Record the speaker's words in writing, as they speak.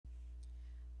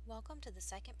Welcome to the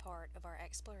second part of our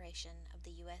exploration of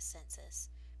the US Census,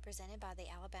 presented by the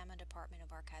Alabama Department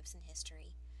of Archives and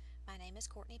History. My name is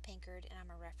Courtney Pinkard, and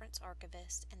I'm a reference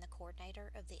archivist and the coordinator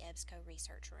of the EBSCO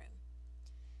Research Room.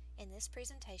 In this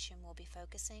presentation, we'll be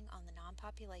focusing on the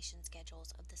non-population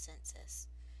schedules of the census.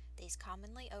 These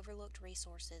commonly overlooked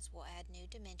resources will add new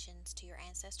dimensions to your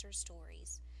ancestors'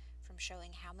 stories, from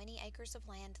showing how many acres of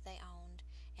land they owned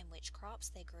and which crops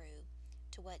they grew,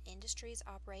 to what industries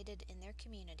operated in their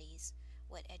communities,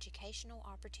 what educational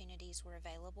opportunities were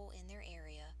available in their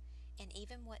area, and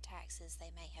even what taxes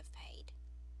they may have paid.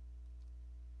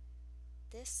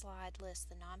 This slide lists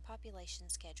the non-population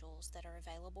schedules that are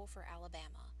available for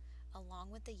Alabama,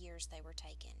 along with the years they were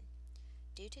taken.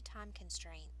 Due to time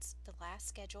constraints, the last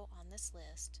schedule on this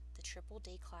list, the Triple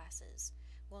D classes,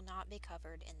 will not be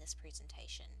covered in this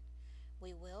presentation.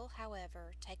 We will,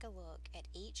 however, take a look at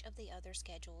each of the other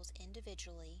schedules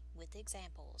individually with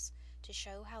examples to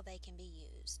show how they can be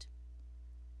used.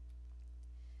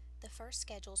 The first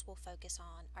schedules we'll focus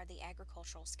on are the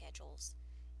agricultural schedules.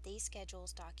 These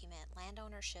schedules document land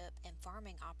ownership and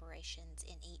farming operations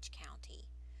in each county.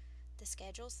 The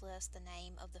schedules list the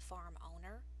name of the farm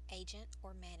owner, agent,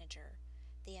 or manager,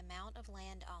 the amount of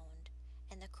land owned,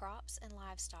 and the crops and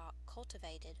livestock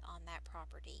cultivated on that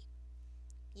property.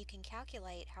 You can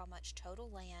calculate how much total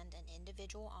land an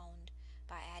individual owned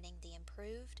by adding the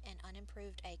improved and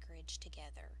unimproved acreage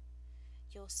together.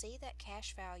 You'll see that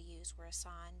cash values were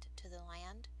assigned to the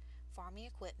land, farming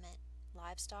equipment,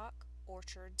 livestock,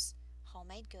 orchards,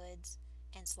 homemade goods,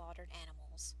 and slaughtered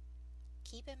animals.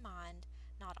 Keep in mind,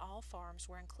 not all farms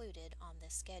were included on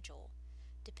this schedule.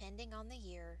 Depending on the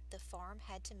year, the farm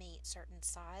had to meet certain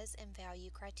size and value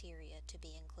criteria to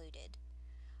be included.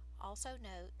 Also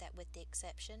note that with the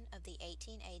exception of the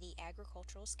 1880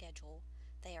 agricultural schedule,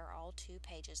 they are all 2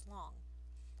 pages long.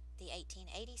 The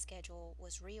 1880 schedule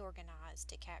was reorganized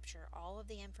to capture all of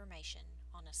the information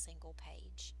on a single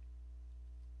page.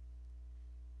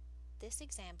 This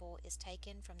example is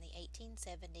taken from the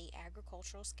 1870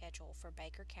 agricultural schedule for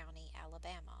Baker County,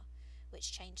 Alabama,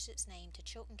 which changed its name to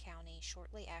Chilton County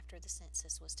shortly after the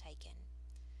census was taken.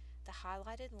 The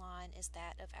highlighted line is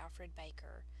that of Alfred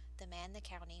Baker, the man the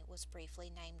county was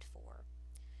briefly named for.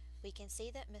 We can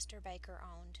see that Mr. Baker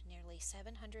owned nearly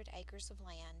 700 acres of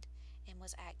land and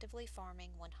was actively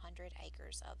farming 100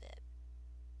 acres of it.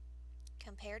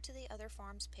 Compared to the other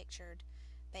farms pictured,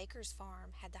 Baker's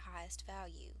farm had the highest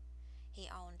value. He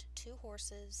owned 2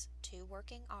 horses, 2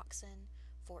 working oxen,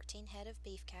 14 head of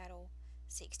beef cattle,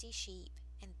 60 sheep,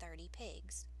 and 30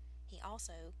 pigs. He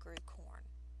also grew corn.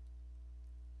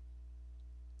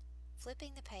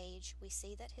 Flipping the page, we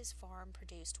see that his farm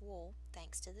produced wool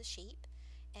thanks to the sheep,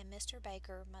 and Mr.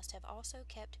 Baker must have also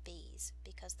kept bees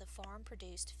because the farm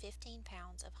produced 15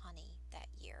 pounds of honey that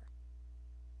year.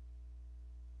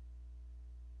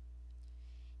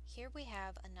 Here we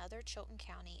have another Chilton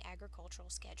County agricultural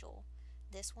schedule.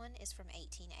 This one is from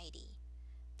 1880.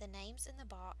 The names in the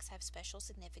box have special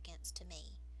significance to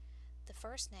me. The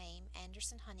first name,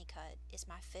 Anderson Honeycutt, is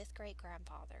my 5th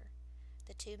great-grandfather.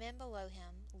 The 2 men below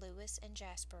him, Lewis and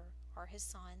Jasper, are his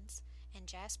sons, and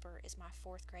Jasper is my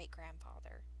 4th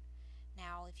great-grandfather.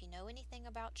 Now, if you know anything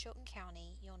about Chilton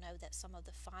County, you'll know that some of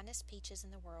the finest peaches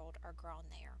in the world are grown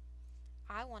there.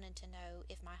 I wanted to know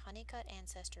if my Honeycutt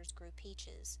ancestors grew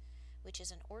peaches, which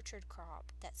is an orchard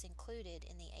crop that's included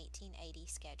in the 1880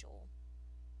 schedule.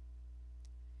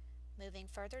 Moving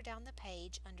further down the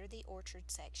page under the orchard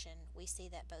section, we see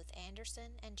that both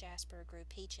Anderson and Jasper grew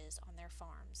peaches on their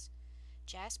farms.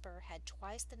 Jasper had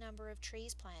twice the number of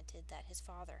trees planted that his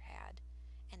father had,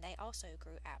 and they also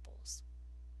grew apples.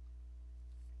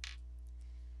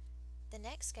 The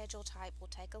next schedule type we'll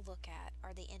take a look at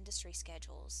are the industry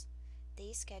schedules.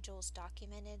 These schedules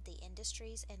documented the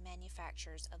industries and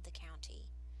manufactures of the county.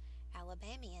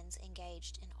 Alabamians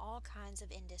engaged in all kinds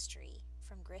of industry,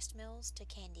 from grist mills to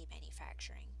candy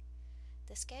manufacturing.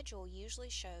 The schedule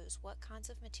usually shows what kinds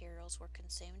of materials were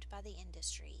consumed by the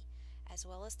industry, as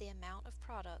well as the amount of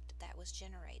product that was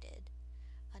generated.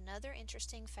 Another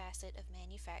interesting facet of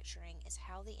manufacturing is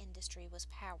how the industry was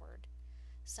powered.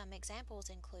 Some examples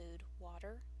include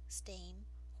water, steam,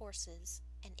 horses,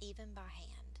 and even by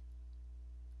hand.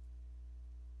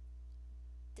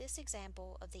 This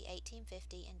example of the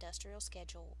 1850 industrial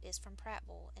schedule is from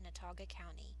Prattville in Autauga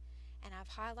County, and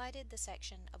I've highlighted the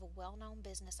section of a well-known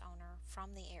business owner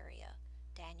from the area,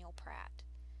 Daniel Pratt.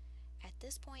 At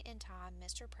this point in time,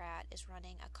 Mr. Pratt is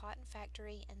running a cotton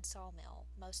factory and sawmill,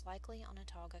 most likely on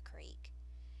Autauga Creek.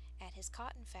 At his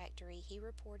cotton factory, he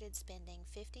reported spending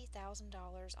 $50,000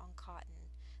 on cotton,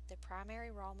 the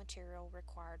primary raw material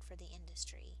required for the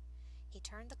industry. He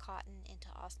turned the cotton into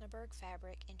Osnaburg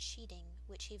fabric and sheeting,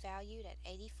 which he valued at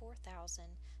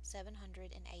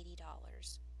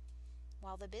 $84,780.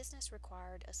 While the business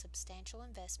required a substantial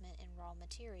investment in raw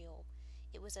material,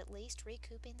 it was at least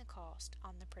recouping the cost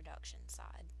on the production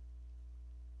side.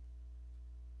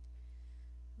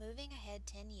 Moving ahead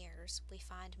 10 years, we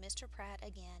find Mr. Pratt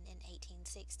again in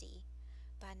 1860.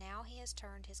 By now he has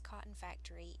turned his cotton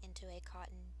factory into a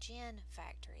cotton gin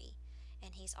factory,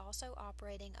 and he's also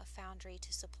operating a foundry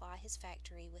to supply his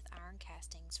factory with iron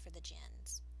castings for the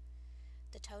gins.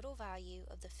 The total value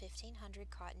of the 1,500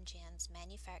 cotton gins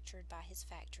manufactured by his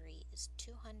factory is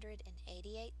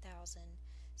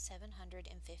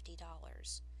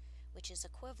 $288,750, which is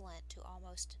equivalent to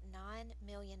almost $9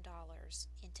 million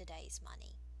in today's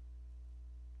money.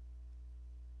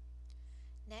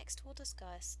 Next, we'll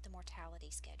discuss the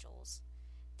mortality schedules.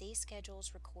 These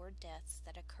schedules record deaths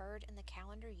that occurred in the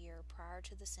calendar year prior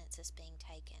to the census being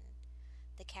taken.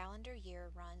 The calendar year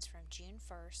runs from June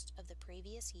 1st of the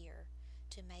previous year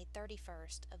to May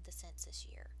 31st of the census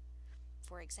year.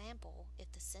 For example,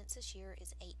 if the census year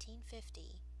is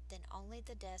 1850, then only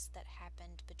the deaths that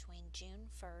happened between June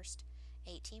 1st,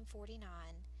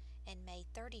 1849 and May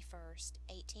 31st,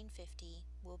 1850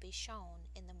 will be shown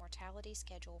in the mortality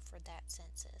schedule for that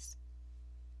census.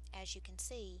 As you can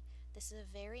see, this is a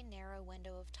very narrow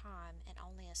window of time and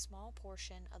only a small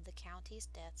portion of the county's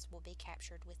deaths will be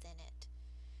captured within it.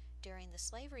 During the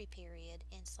slavery period,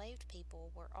 enslaved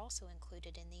people were also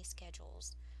included in these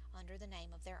schedules under the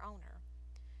name of their owner.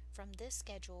 From this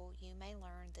schedule, you may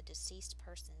learn the deceased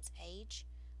person's age,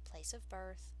 place of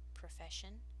birth,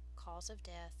 profession, cause of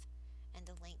death, and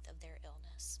the length of their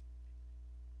illness.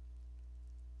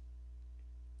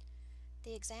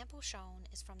 The example shown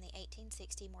is from the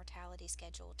 1860 mortality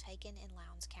schedule taken in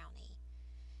Lowndes County.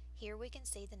 Here we can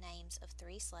see the names of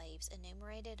 3 slaves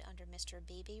enumerated under Mr.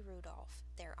 B.B. Rudolph,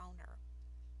 their owner.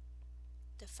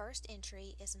 The first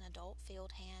entry is an adult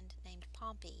field hand named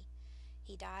Pompey.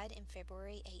 He died in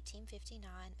February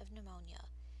 1859 of pneumonia,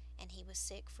 and he was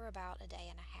sick for about a day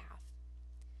and a half.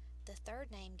 The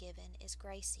third name given is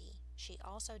Gracie. She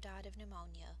also died of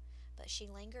pneumonia, but she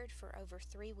lingered for over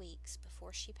 3 weeks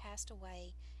before she passed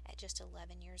away at just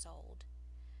 11 years old.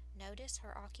 Notice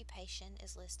her occupation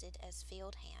is listed as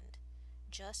field hand,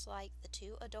 just like the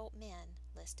 2 adult men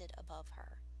listed above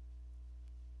her.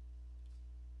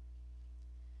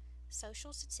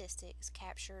 Social statistics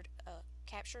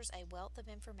captures a wealth of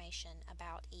information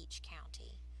about each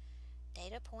county.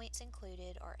 Data points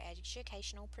included are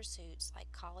educational pursuits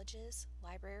like colleges,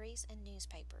 libraries, and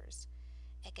newspapers,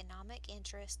 economic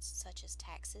interests such as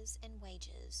taxes and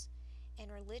wages, and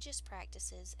religious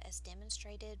practices as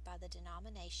demonstrated by the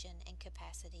denomination and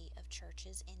capacity of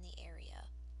churches in the area.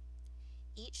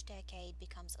 Each decade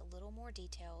becomes a little more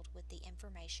detailed with the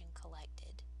information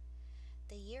collected.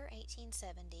 The year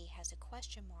 1870 has a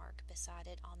question mark beside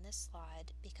it on this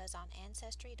slide because on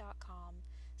Ancestry.com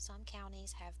some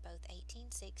counties have both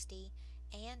 1860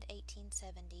 and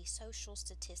 1870 social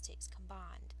statistics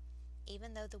combined,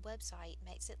 even though the website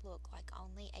makes it look like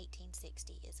only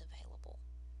 1860 is available.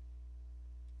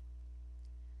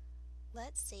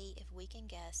 Let's see if we can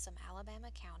guess some Alabama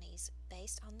counties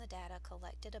based on the data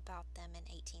collected about them in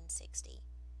 1860.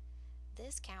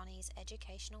 This county's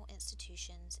educational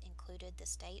institutions included the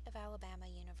State of Alabama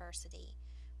University,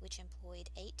 which employed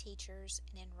 8 teachers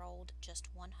and enrolled just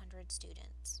 100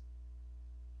 students.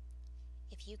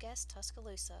 If you guessed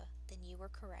Tuscaloosa, then you were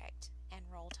correct, and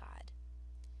roll tide.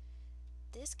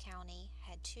 This county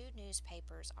had 2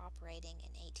 newspapers operating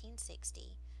in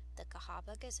 1860, the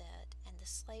Cahaba Gazette and the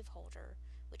Slaveholder,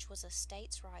 which was a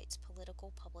states' rights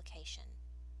political publication.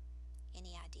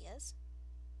 Any ideas?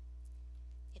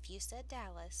 If you said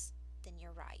Dallas, then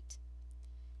you're right.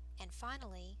 And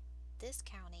finally, this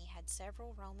county had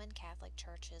several Roman Catholic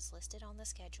churches listed on the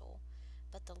schedule,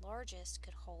 but the largest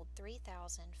could hold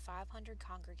 3,500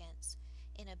 congregants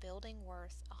in a building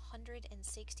worth $160,000 in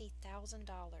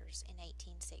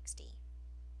 1860.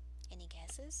 Any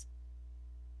guesses?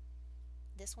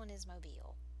 This one is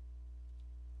Mobile.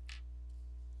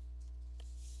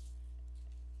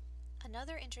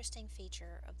 Another interesting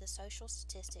feature of the social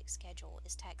statistics schedule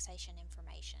is taxation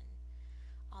information.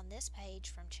 On this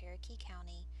page from Cherokee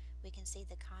County, we can see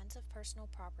the kinds of personal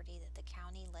property that the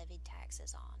county levied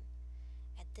taxes on.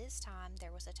 At this time,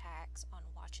 there was a tax on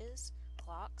watches,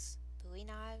 clocks, bowie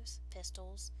knives,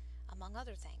 pistols, among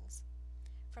other things.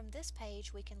 From this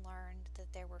page, we can learn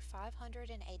that there were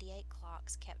 588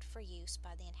 clocks kept for use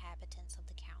by the inhabitants of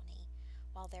the county,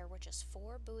 while there were just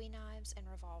 4 bowie knives and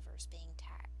revolvers being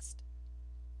taxed.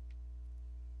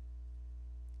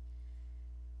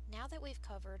 Now that we've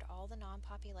covered all the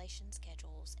non-population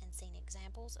schedules and seen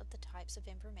examples of the types of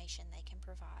information they can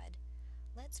provide,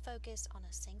 let's focus on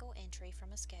a single entry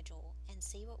from a schedule and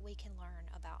see what we can learn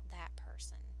about that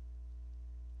person.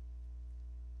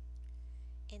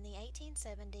 In the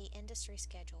 1870 industry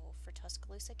schedule for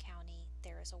Tuscaloosa County,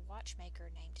 there is a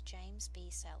watchmaker named James B.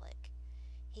 Selleck.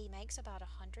 He makes about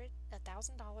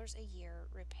 $1,000 a year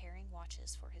repairing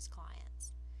watches for his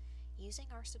clients. Using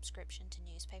our subscription to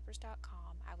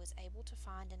newspapers.com, I was able to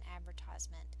find an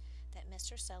advertisement that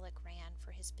Mr. Selleck ran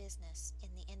for his business in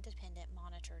the Independent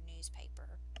Monitor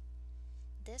newspaper.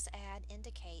 This ad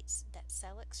indicates that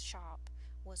Selleck's shop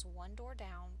was one door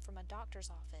down from a doctor's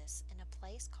office in a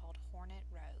place called Hornet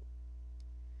Row.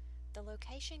 The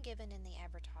location given in the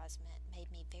advertisement made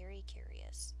me very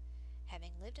curious.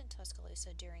 Having lived in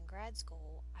Tuscaloosa during grad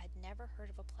school, I'd never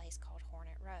heard of a place called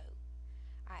Hornet Row.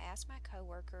 I asked my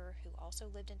coworker, who also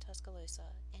lived in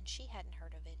Tuscaloosa, and she hadn't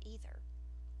heard of it either.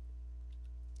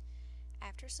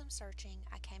 After some searching,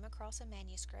 I came across a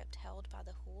manuscript held by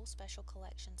the Hoole Special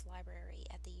Collections Library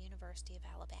at the University of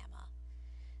Alabama.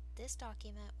 This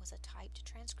document was a typed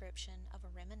transcription of a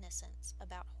reminiscence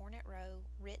about Hornet Row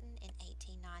written in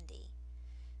 1890.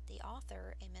 The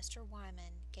author, a Mr.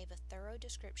 Wyman, gave a thorough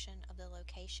description of the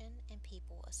location and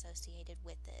people associated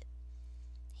with it.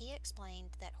 He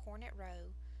explained that Hornet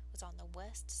Row was on the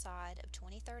west side of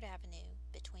 23rd Avenue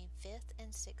between 5th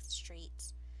and 6th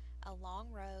Streets, a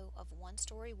long row of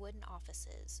one-story wooden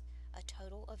offices, a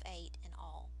total of 8 in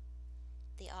all.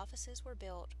 The offices were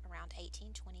built around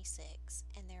 1826,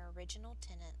 and their original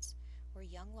tenants were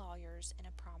young lawyers and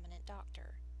a prominent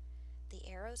doctor. The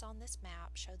arrows on this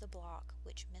map show the block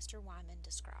which Mr. Wyman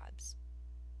describes.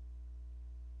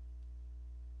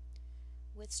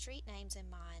 With street names in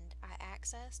mind, I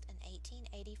accessed an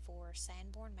 1884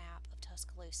 Sanborn map of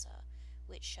Tuscaloosa,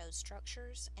 which shows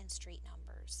structures and street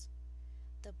numbers.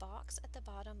 The box at the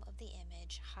bottom of the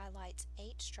image highlights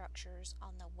 8 structures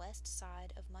on the west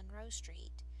side of Monroe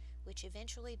Street, which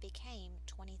eventually became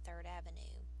 23rd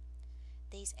Avenue.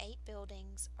 These 8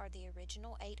 buildings are the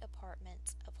original 8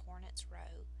 apartments of Hornets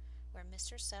Row, where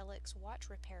Mr. Selleck's watch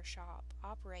repair shop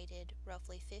operated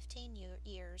roughly 15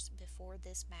 years before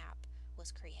this map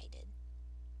was created.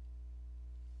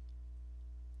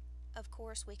 Of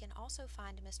course, we can also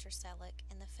find Mr. Selleck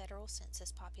in the Federal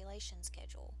Census population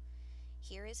schedule.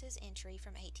 Here is his entry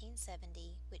from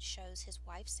 1870, which shows his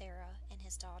wife Sarah and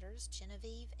his daughters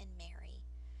Genevieve and Mary.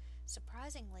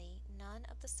 Surprisingly, none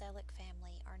of the Selleck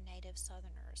family are native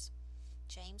Southerners.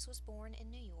 James was born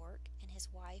in New York, and his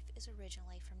wife is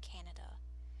originally from Canada.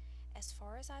 As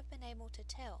far as I've been able to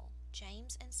tell,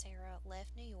 James and Sarah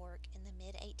left New York in the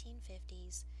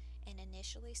mid-1850s and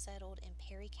initially settled in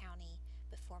Perry County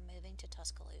before moving to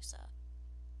Tuscaloosa.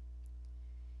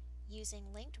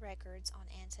 Using linked records on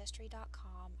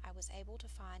Ancestry.com, I was able to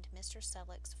find Mr.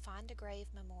 Selleck's Find a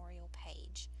Grave Memorial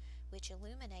page, which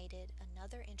illuminated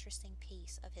another interesting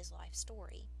piece of his life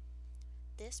story.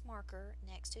 This marker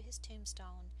next to his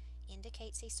tombstone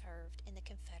indicates he served in the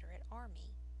Confederate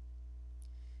Army.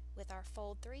 With our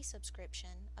Fold 3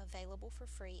 subscription, available for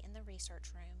free in the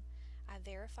research room, I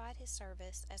verified his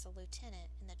service as a lieutenant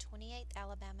in the 28th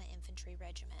Alabama Infantry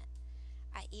Regiment.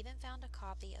 I even found a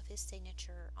copy of his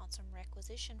signature on some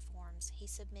requisition forms he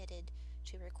submitted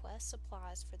to request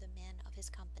supplies for the men of his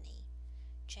company.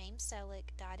 James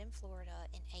Selleck died in Florida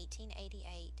in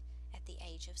 1888 at the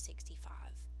age of 65.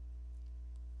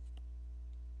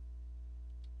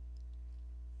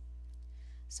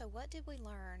 So what did we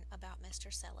learn about Mr.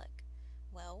 Selleck?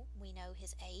 Well, we know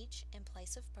his age and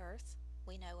place of birth.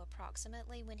 We know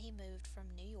approximately when he moved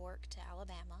from New York to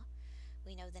Alabama.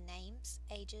 We know the names,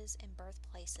 ages, and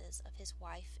birthplaces of his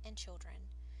wife and children.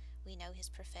 We know his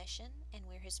profession and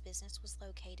where his business was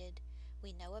located.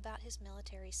 We know about his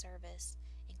military service,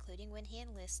 including when he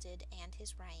enlisted and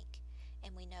his rank,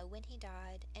 and we know when he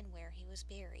died and where he was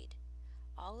buried.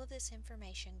 All of this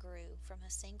information grew from a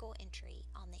single entry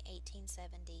on the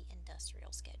 1870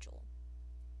 industrial schedule.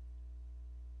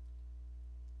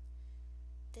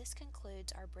 This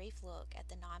concludes our brief look at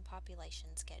the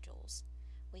non-population schedules.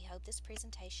 We hope this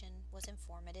presentation was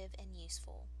informative and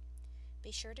useful.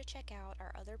 Be sure to check out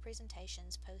our other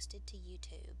presentations posted to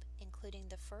YouTube, including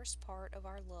the first part of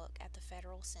our look at the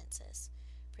Federal Census,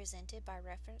 presented by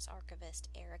reference archivist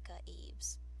Erica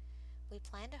Eves. We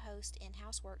plan to host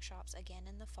in-house workshops again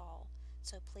in the fall,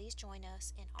 so please join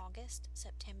us in August,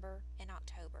 September, and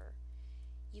October.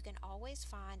 You can always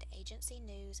find agency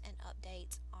news and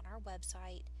updates on our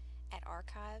website at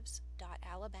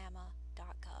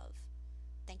archives.alabama.gov.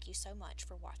 Thank you so much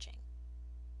for watching.